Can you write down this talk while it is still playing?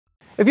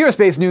If you're a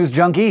space news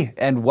junkie,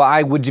 and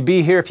why would you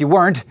be here if you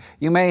weren't,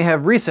 you may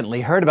have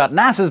recently heard about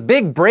NASA's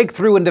big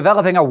breakthrough in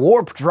developing a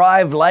warp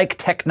drive-like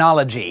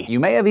technology. You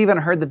may have even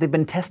heard that they've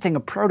been testing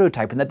a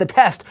prototype and that the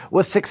test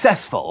was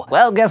successful.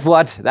 Well, guess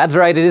what? That's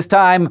right, it is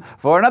time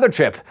for another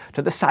trip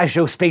to the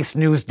SciShow Space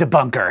News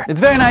Debunker. It's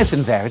very nice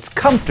in there, it's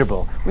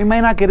comfortable. We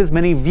may not get as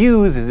many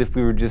views as if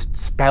we were just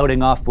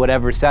spouting off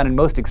whatever sounded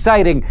most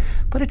exciting,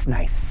 but it's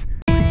nice.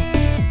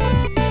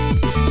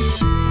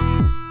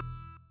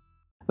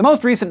 The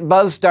most recent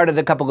buzz started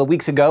a couple of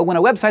weeks ago when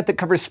a website that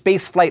covers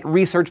spaceflight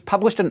research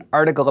published an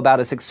article about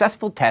a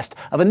successful test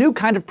of a new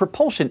kind of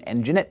propulsion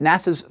engine at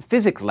NASA's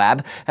physics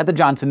lab at the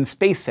Johnson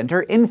Space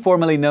Center,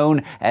 informally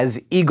known as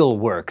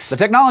EagleWorks. The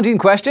technology in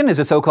question is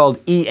a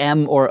so-called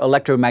EM, or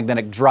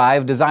Electromagnetic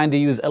Drive, designed to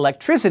use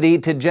electricity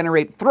to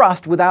generate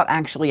thrust without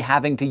actually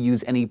having to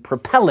use any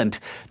propellant,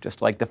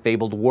 just like the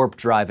fabled warp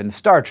drive in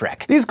Star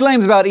Trek. These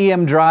claims about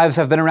EM drives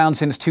have been around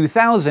since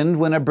 2000,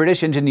 when a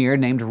British engineer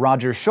named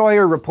Roger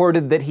Scheuer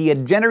reported that he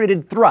had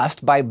generated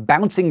thrust by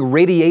bouncing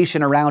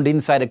radiation around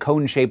inside a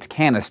cone-shaped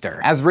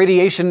canister. As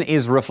radiation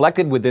is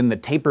reflected within the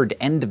tapered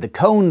end of the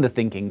cone, the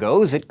thinking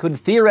goes, it could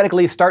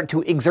theoretically start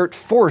to exert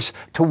force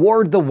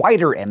toward the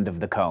wider end of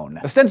the cone.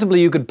 Ostensibly,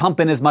 you could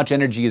pump in as much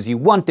energy as you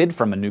wanted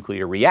from a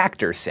nuclear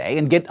reactor, say,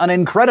 and get an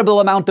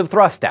incredible amount of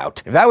thrust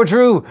out. If that were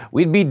true,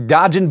 we'd be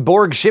dodging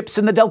Borg ships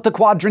in the Delta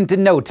Quadrant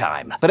in no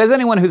time. But as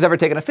anyone who's ever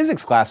taken a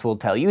physics class will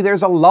tell you,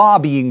 there's a law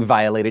being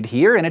violated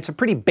here, and it's a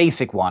pretty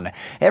basic one.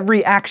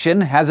 Every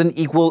action has an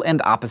equal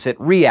and opposite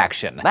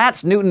reaction.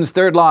 That's Newton's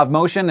third law of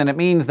motion, and it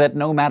means that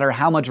no matter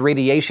how much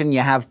radiation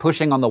you have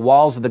pushing on the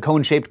walls of the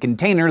cone-shaped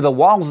container, the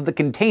walls of the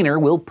container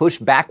will push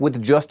back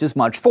with just as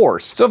much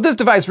force. So if this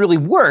device really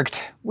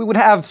worked, we would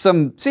have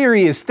some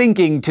serious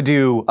thinking to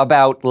do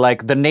about,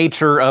 like, the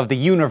nature of the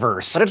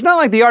universe. But it's not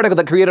like the article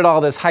that created all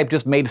this hype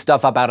just made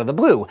stuff up out of the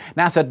blue.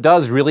 NASA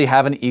does really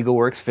have an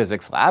EagleWorks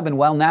physics lab, and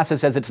while NASA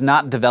says it's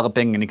not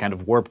developing any kind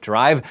of warp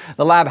drive,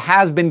 the lab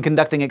has been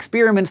conducting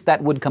experiments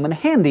that would come in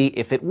handy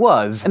if it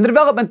was. And the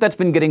development that's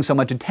been getting so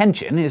much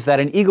attention is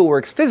that an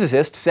EagleWorks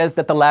physicist says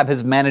that the lab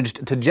has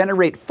managed to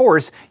generate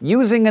force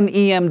using an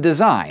EM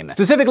design.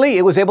 Specifically,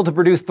 it was able to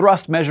produce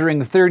thrust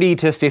measuring 30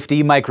 to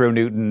 50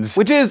 micronewtons,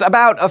 which is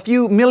about a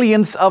few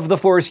millionths of the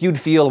force you'd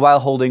feel while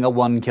holding a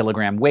 1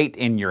 kilogram weight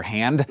in your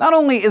hand. Not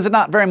only is it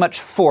not very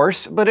much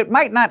force, but it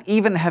might not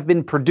even have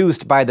been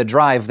produced by the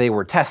drive they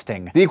were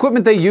testing. The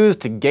equipment they used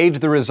to gauge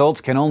the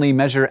results can only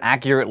measure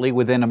accurately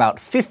within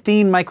about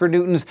 15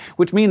 micronewtons,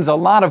 which means a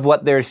lot of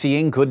what they're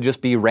seeing could just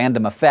be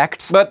random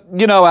effects. But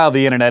you know how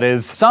the internet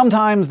is.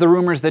 Sometimes the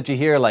rumors that you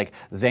hear, like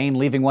Zayn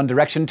leaving One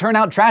Direction, turn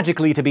out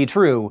tragically to be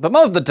true. But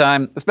most of the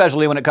time,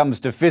 especially when it comes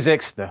to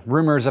physics, the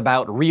rumors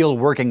about real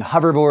working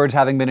hoverboards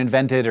having been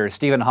invented, or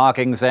Stephen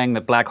Hawking saying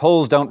that black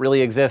holes don't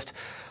really exist,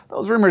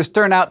 those rumors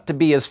turn out to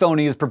be as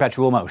phony as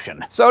perpetual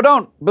motion. So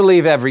don't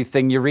believe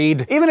everything you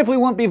read. Even if we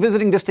won't be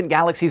visiting distant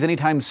galaxies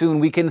anytime soon,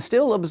 we can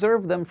still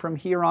observe them from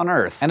here on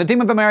Earth. And a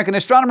team of American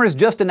astronomers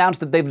just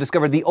announced that they've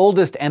discovered the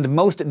oldest and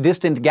most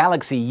distant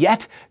galaxy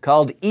yet,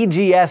 called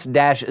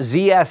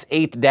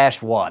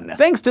EGS-ZS8-1.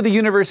 Thanks to the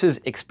universe's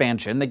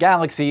expansion, the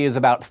galaxy is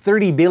about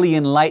 30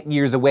 billion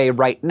light-years away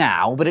right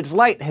now, but its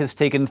light has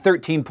taken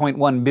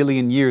 13.1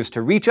 billion years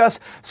to reach us,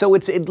 so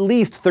it's at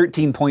least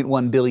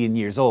 13.1 billion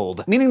years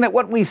old. Meaning that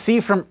what we see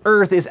from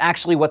Earth is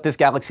actually what this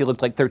galaxy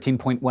looked like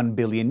 13.1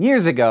 billion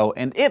years ago,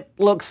 and it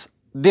looks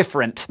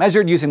different.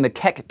 Measured using the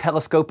Keck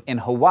telescope in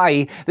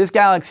Hawaii, this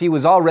galaxy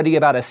was already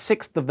about a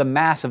sixth of the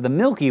mass of the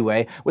Milky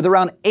Way, with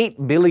around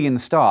 8 billion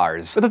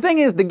stars. But the thing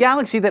is, the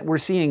galaxy that we're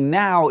seeing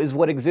now is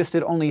what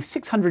existed only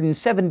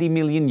 670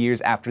 million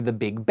years after the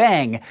Big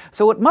Bang,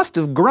 so it must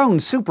have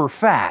grown super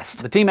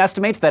fast. The team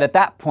estimates that at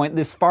that point,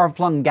 this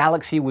far-flung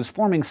galaxy was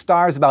forming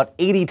stars about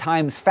 80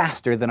 times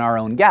faster than our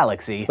own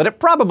galaxy. But it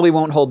probably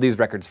won't hold these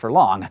records for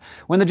long.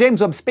 When the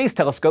James Webb Space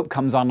Telescope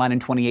comes online in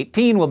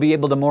 2018, we'll be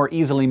able to more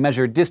easily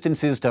measure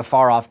distances to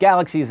far-off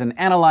galaxies and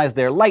analyze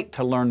their light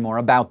to learn more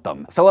about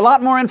them. So a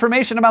lot more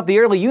information about the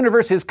early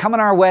universe is coming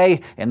our way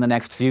in the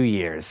next few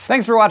years.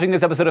 Thanks for watching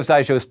this episode of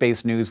SciShow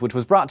Space News, which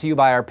was brought to you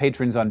by our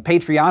patrons on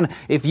Patreon.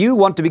 If you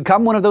want to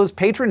become one of those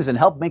patrons and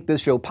help make this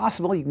show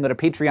possible, you can go to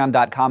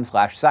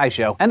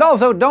patreon.com/scishow. And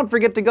also, don't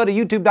forget to go to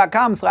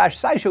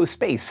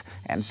youtube.com/SciShowSpace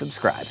and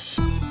subscribe.